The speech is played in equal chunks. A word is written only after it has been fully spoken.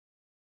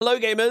Hello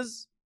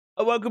gamers,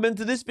 and welcome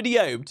into this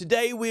video.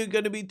 Today we're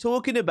going to be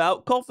talking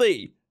about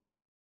coffee.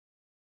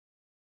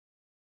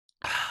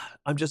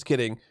 I'm just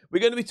kidding.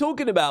 We're going to be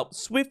talking about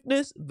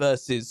swiftness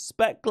versus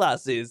spec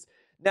classes.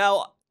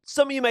 Now,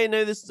 some of you may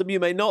know this, some of you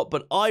may not,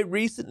 but I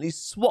recently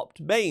swapped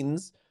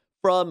mains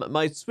from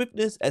my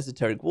swiftness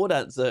esoteric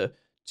wardancer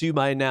to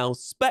my now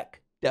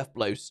spec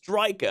Deathblow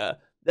striker.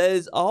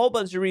 There's a whole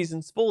bunch of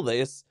reasons for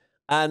this.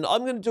 And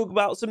I'm going to talk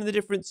about some of the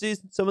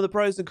differences, some of the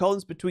pros and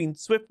cons between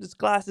swiftness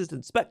classes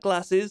and spec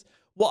classes,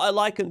 what I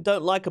like and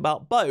don't like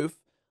about both,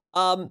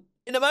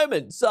 in a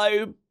moment.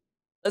 So,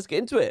 let's get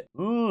into it.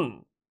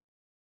 Oh,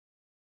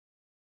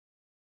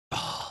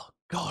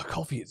 God,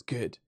 coffee is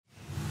good.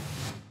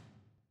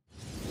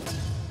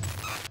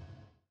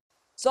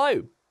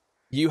 So,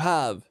 you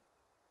have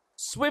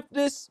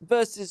swiftness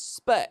versus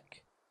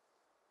spec.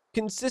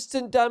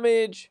 Consistent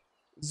damage,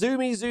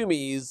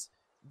 zoomies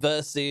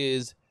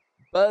versus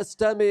burst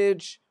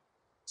damage,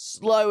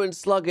 slow and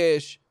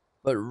sluggish,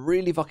 but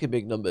really fucking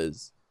big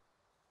numbers.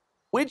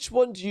 Which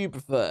one do you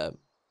prefer?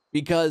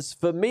 Because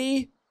for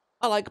me,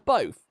 I like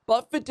both,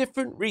 but for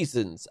different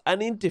reasons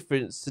and in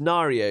different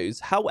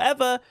scenarios.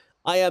 However,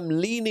 I am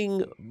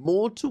leaning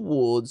more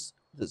towards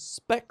the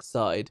spec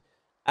side,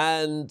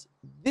 and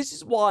this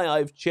is why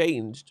I've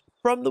changed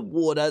from the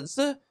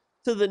wardancer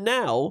to the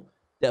now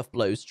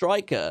Deathblow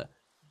striker.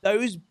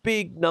 Those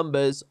big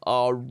numbers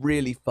are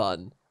really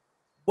fun.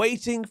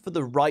 Waiting for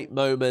the right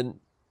moment,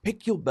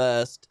 pick your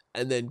burst,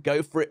 and then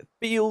go for it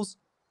feels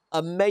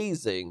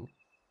amazing.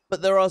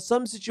 But there are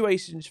some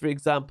situations, for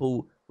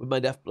example, with my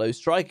Deathblow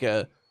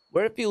striker,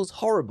 where it feels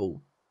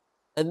horrible.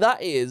 And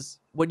that is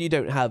when you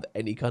don't have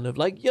any kind of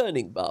like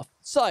yearning buff.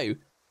 So,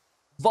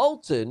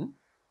 Valtan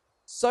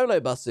solo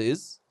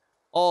buses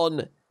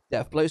on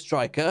Deathblow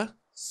striker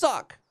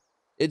suck.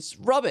 It's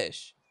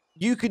rubbish.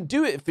 You can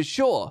do it for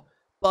sure,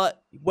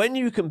 but when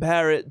you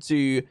compare it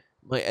to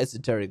my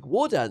esoteric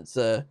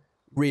wardancer,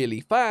 really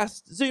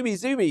fast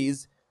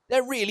zoomies,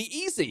 they're really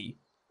easy.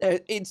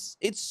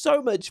 It's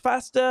so much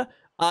faster.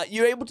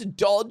 You're able to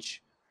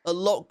dodge a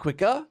lot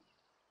quicker,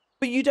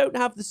 but you don't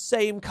have the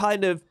same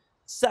kind of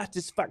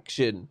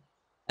satisfaction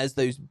as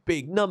those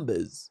big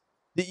numbers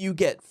that you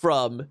get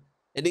from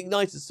an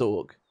igniter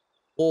sorc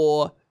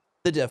or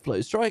the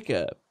Deathblow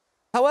striker.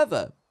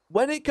 However,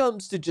 when it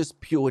comes to just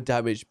pure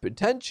damage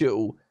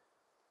potential,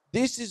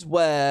 this is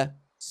where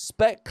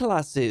spec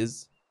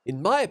classes, in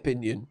my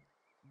opinion,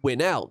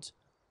 win out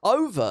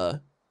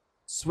over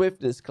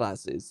swiftness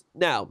classes.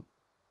 Now,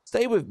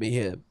 stay with me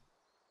here.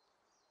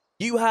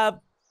 You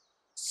have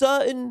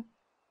certain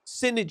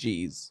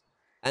synergies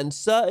and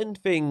certain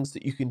things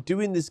that you can do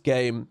in this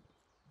game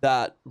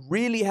that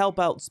really help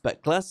out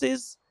spec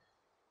classes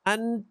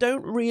and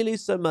don't really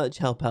so much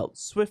help out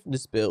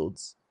swiftness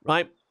builds,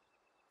 right?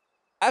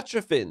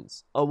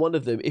 Atropines are one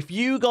of them. If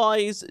you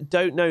guys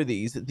don't know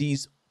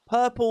these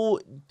purple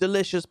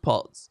delicious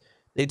pots,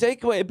 they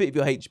take away a bit of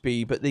your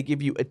HP, but they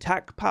give you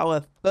attack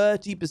power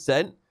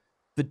 30%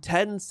 for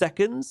 10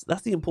 seconds.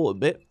 That's the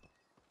important bit.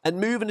 And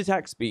move and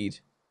attack speed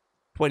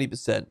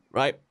 20%,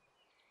 right?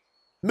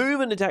 Move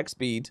and attack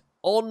speed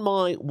on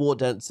my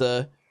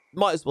wardancer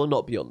might as well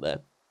not be on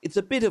there. It's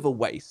a bit of a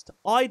waste.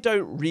 I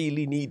don't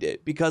really need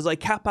it because I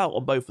cap out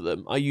on both of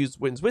them. I use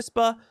Wind's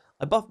Whisper,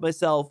 I buff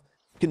myself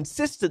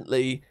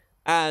consistently,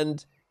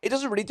 and it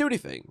doesn't really do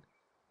anything.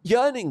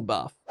 Yearning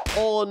buff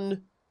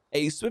on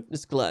a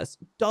swiftness class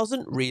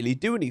doesn't really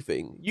do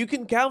anything. You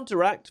can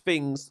counteract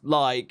things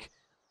like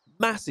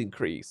mass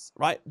increase,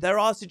 right? There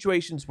are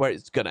situations where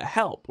it's going to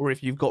help, or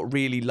if you've got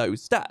really low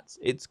stats,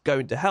 it's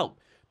going to help.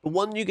 But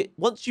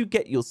once you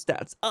get your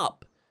stats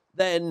up,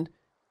 then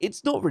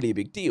it's not really a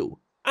big deal.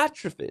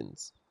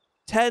 Atropines,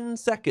 10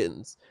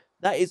 seconds.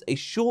 That is a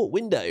short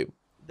window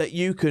that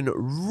you can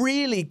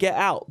really get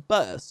out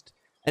burst,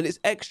 and it's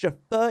extra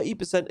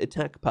 30%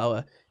 attack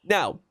power.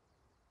 Now,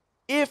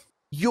 if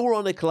you're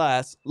on a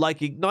class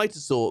like Igniter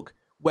Sorc,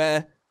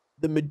 where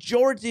the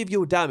majority of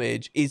your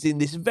damage is in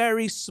this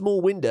very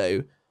small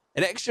window,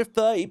 an extra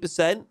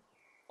 30%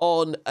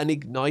 on an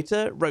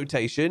Igniter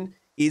rotation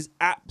is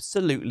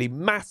absolutely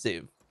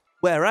massive.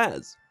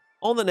 Whereas,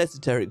 on an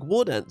Esoteric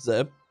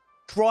Wardancer,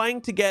 trying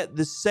to get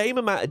the same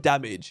amount of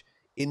damage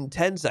in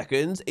 10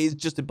 seconds is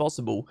just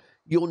impossible.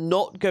 You're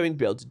not going to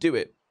be able to do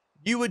it.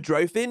 You would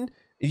Drothin,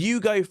 you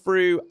go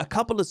through a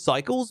couple of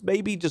cycles,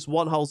 maybe just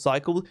one whole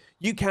cycle,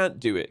 you can't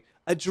do it.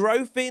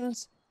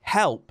 Adrophins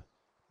help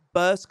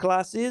burst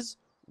classes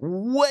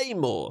way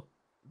more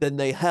than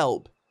they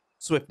help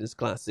swiftness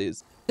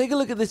classes. Take a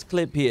look at this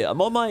clip here. I'm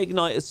on my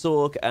Igniter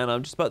Sorc and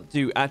I'm just about to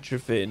do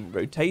Atrophin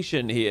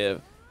rotation here.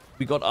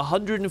 We got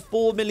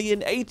 104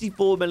 million,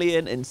 84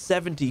 million, and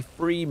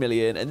 73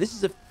 million. And this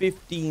is a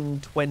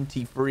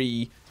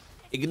 1523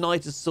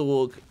 Igniter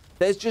Sorc.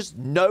 There's just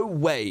no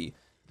way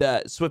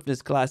that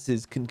swiftness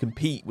classes can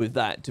compete with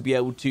that to be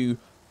able to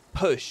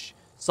push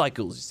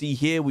cycles. You see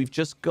here, we've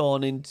just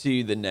gone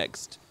into the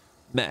next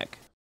mech.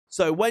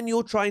 So when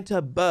you're trying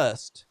to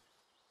burst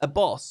a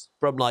boss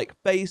from like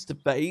phase to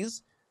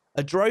phase,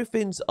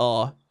 Adrophins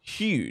are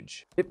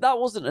huge. If that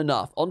wasn't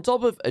enough, on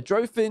top of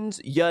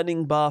Adrophin's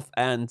Yearning buff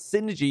and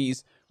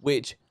synergies,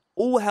 which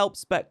all help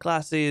spec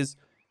classes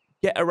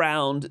get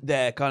around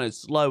their kind of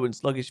slow and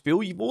sluggish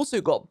feel, you've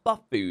also got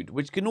buff food,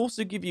 which can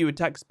also give you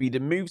attack speed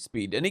and move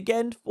speed. And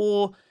again,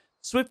 for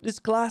swiftness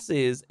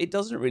classes, it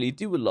doesn't really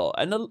do a lot.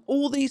 And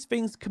all these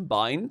things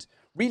combined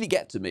really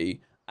get to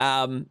me.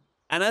 And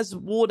as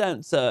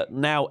wardancer,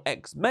 now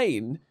X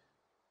main,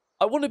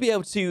 I want to be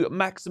able to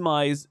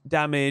maximize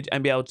damage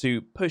and be able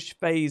to push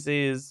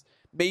phases,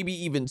 maybe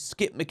even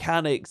skip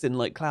mechanics in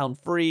like Clown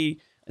Free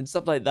and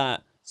stuff like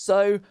that.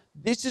 So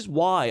this is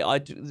why I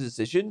took the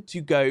decision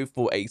to go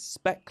for a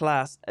spec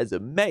class as a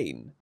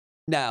main.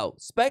 Now,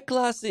 spec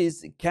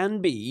classes can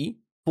be,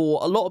 for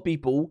a lot of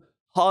people,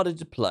 harder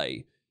to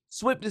play.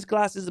 Swiftness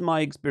classes, in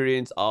my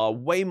experience, are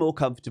way more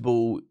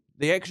comfortable.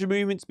 The extra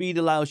movement speed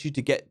allows you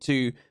to get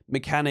to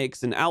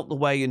mechanics and out the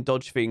way and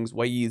dodge things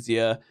way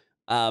easier.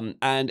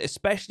 And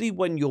especially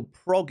when you're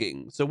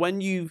progging. So when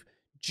you've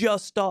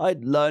just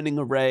started learning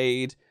a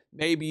raid,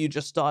 maybe you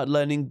just started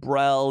learning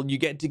Brel, you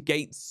get to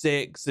gate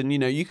 6, and, you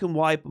know, you can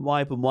wipe and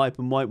wipe and wipe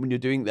and wipe when you're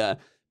doing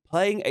that.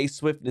 Playing a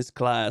swiftness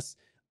class,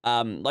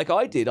 like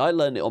I did, I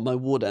learned it on my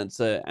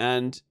wardancer,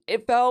 and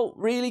it felt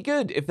really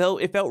good. It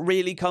felt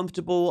really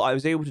comfortable. I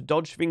was able to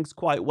dodge things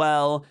quite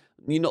well.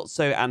 You're not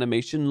so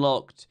animation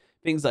locked,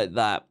 things like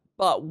that.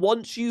 But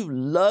once you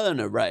learn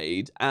a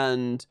raid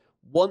and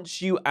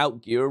once you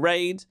outgear a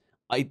raid,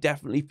 I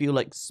definitely feel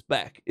like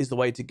spec is the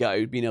way to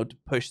go, being able to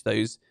push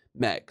those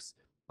mechs.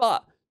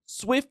 But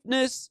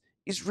swiftness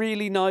is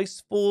really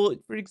nice for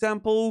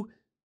example,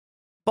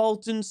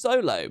 Valtan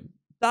solo.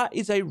 That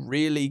is a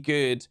really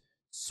good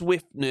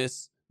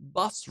swiftness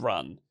bus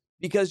run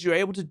because you're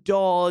able to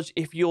dodge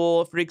if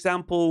you're, for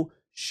example,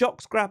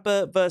 shock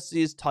scrapper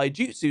versus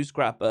taijutsu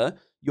scrapper,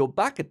 your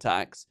back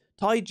attacks.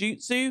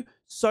 Taijutsu,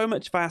 so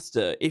much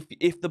faster.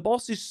 If the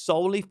boss is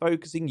solely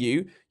focusing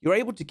you, you're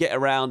able to get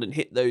around and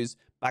hit those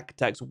back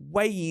attacks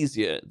way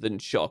easier than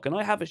shock. And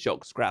I have a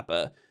shock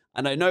scrapper,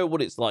 and I know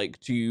what it's like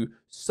to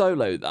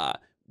solo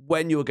that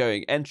when you're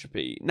going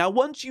entropy. Now,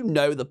 once you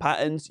know the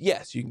patterns,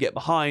 yes, you can get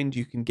behind,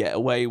 you can get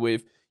away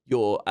with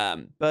your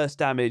burst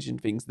damage and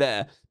things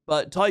there.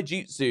 But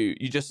taijutsu,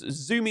 you just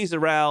zoomies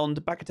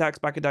around, back attacks,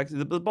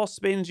 the boss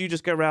spins, you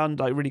just go around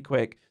like really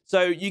quick.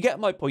 So you get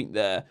my point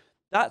there.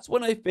 That's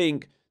when I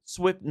think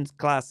swiftness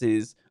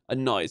classes are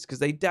nice, because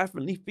they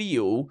definitely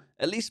feel,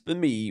 at least for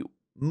me,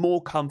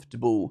 more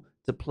comfortable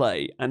to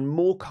play and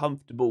more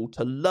comfortable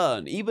to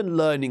learn, even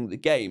learning the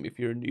game if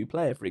you're a new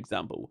player, for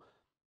example.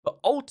 But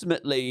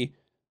ultimately,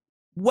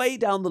 way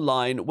down the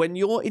line, when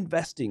you're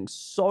investing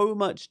so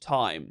much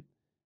time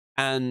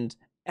and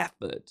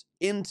effort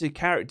into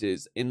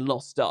characters in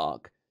Lost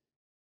Ark,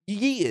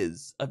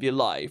 years of your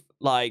life,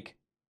 like,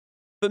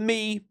 for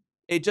me,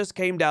 it just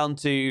came down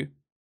to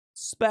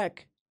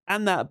spec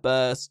and that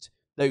burst,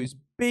 those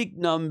big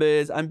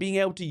numbers, and being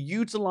able to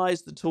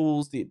utilize the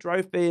tools, the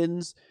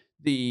Adrophins,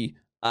 the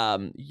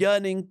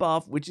Yearning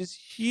buff, which is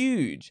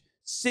huge.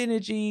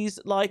 Synergies,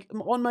 like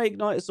on my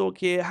Igniter Sork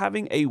here,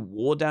 having a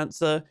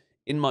wardancer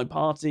in my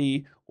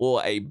party,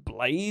 or a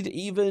blade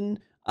even,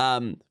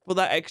 for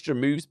that extra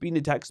move speed and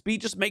attack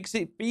speed, just makes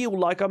it feel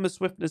like I'm a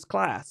swiftness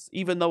class,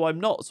 even though I'm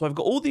not. So I've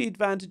got all the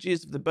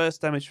advantages of the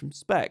burst damage from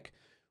spec,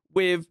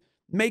 with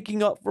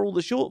making up for all the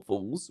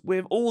shortfalls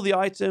with all the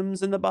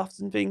items and the buffs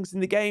and things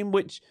in the game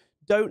which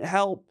don't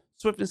help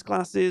swiftness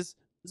classes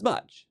as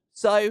much.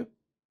 So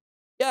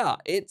yeah,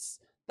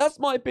 that's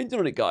my opinion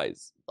on it,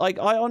 guys. Like,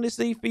 I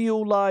honestly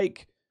feel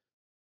like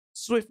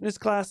swiftness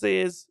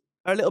classes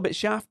are a little bit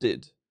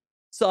shafted.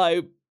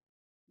 So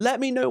let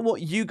me know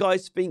what you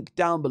guys think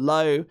down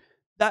below.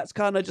 That's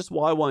kind of just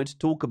what I wanted to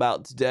talk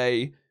about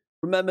today.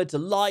 Remember to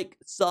like,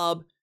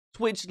 sub,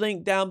 Twitch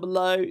link down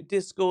below,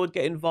 Discord,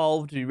 get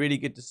involved. It'd be really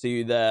good to see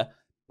you there.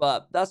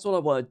 But that's what I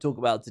wanted to talk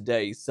about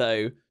today.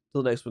 So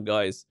till next one,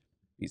 guys.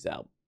 Peace out.